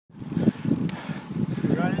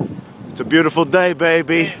a beautiful day,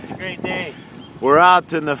 baby. It's a great day. We're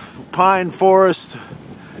out in the pine forest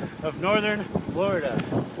Of northern Florida,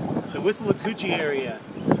 the Davidwelie area,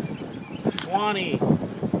 Suwannee,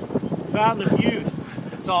 Fountain of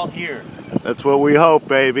Youth. It's all here. That's what we hope,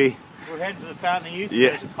 baby. We're heading to the Fountain of Youth. Yeah.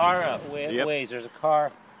 There's a car up ways. There's a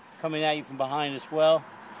car coming at you from behind as well.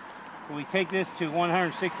 And we take this to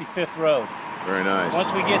 165th Road. Very nice.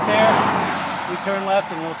 Once we get there, we turn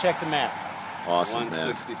left and we'll check the map. Awesome,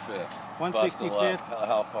 man. 165th. 165th.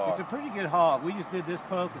 How far? It's a pretty good haul. We just did this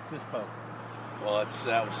poke. It's this poke. Well,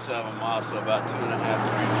 that was 7 miles, so about 2.5, 3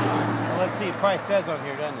 miles. Well, let's see. It probably says on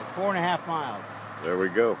here, doesn't it? 4.5 miles. There we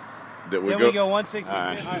go. Did we Then go? we go 165th. All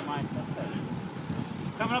right. All right, Mike.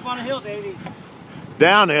 Coming up on a hill, Davey.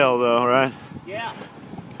 Downhill, though, right? Yeah.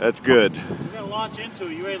 That's good. We're going to launch into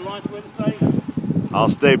it. You ready to launch with us, buddy? I'll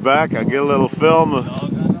stay back. I'll get a little film. Dog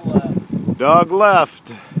on the left. Dog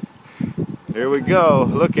left. Here we go.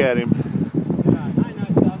 Look at him. Hi, nice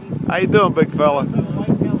doggy. How you doing, big fella?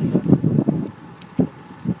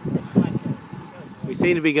 We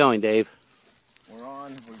seem to be going, Dave. We're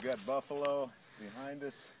on. We've got buffalo behind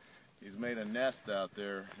us. He's made a nest out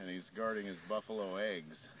there, and he's guarding his buffalo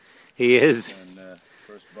eggs. He is. And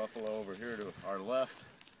first buffalo over here to our left.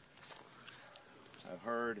 I've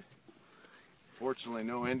heard, fortunately,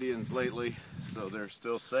 no Indians lately, so they're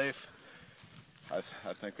still safe. I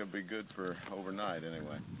think it'll be good for overnight,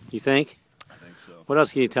 anyway. You think? I think so. What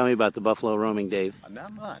else can you tell me about the buffalo roaming, Dave?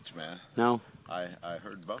 Not much, man. No? I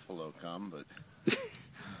heard buffalo come, but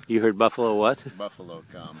You heard buffalo what? buffalo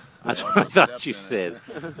come. That's what I thought you said.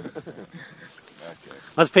 Okay.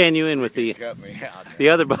 Let's pan you in with You cut me out. the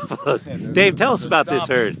other buffaloes. Dave, tell us about this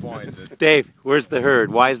herd. Dave, where's the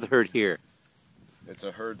herd? Why is the herd here? It's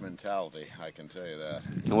a herd mentality, I can tell you that.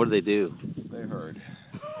 And what do they do? They herd.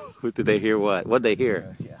 Did they hear what? What'd they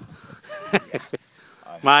hear? Yeah.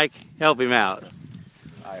 Mike, help him out.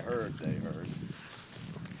 I heard they heard.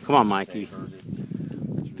 Come on, They Mikey.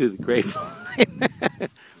 herded. Through the grapevine.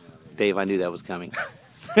 Dave, I knew that was coming.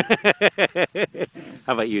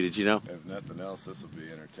 How about you? Did you know? If nothing else, this will be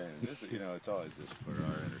entertaining. This, it's always just for our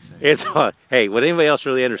entertainment. It's hey, would anybody else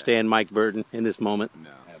really understand Mike Burton in this moment? No,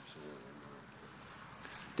 absolutely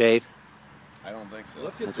not. Dave? I don't think so.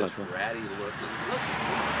 Look at That's this what I ratty looking. Look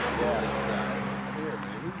at this guy. Here,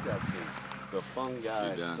 man. He's got the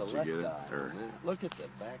fungi. You done? Did you get it? Or- Look at the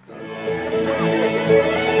back.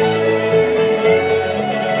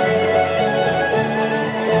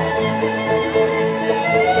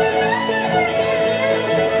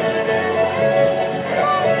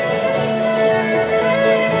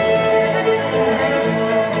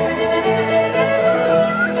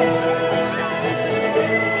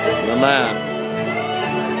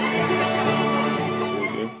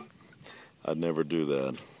 I'd never do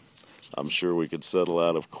that. I'm sure we could settle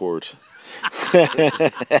out of court.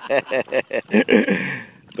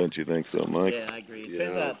 Don't you think so, Mike? Yeah, I agree.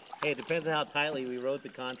 Yeah. It depends on how tightly we wrote the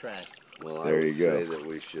contract. Well, There I would you go. say that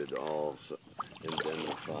we should all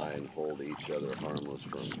indemnify and hold each other harmless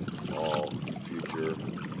from all future,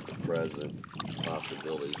 present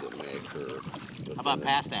possibilities that may occur. How about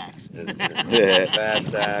past acts?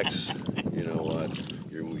 Past acts, you know what?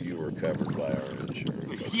 You were covered by our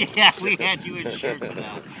insurance. Yeah, we had you insured for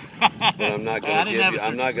that. But I'm not going to give you.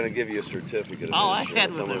 I'm not going to give you a certificate of All I insurance.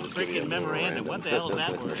 had was I'm a just giving you freaking memorandum. What the hell is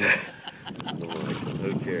that worth? I'm like,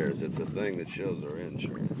 who cares? It's a thing that shows our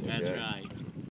insurance. Okay? That's right.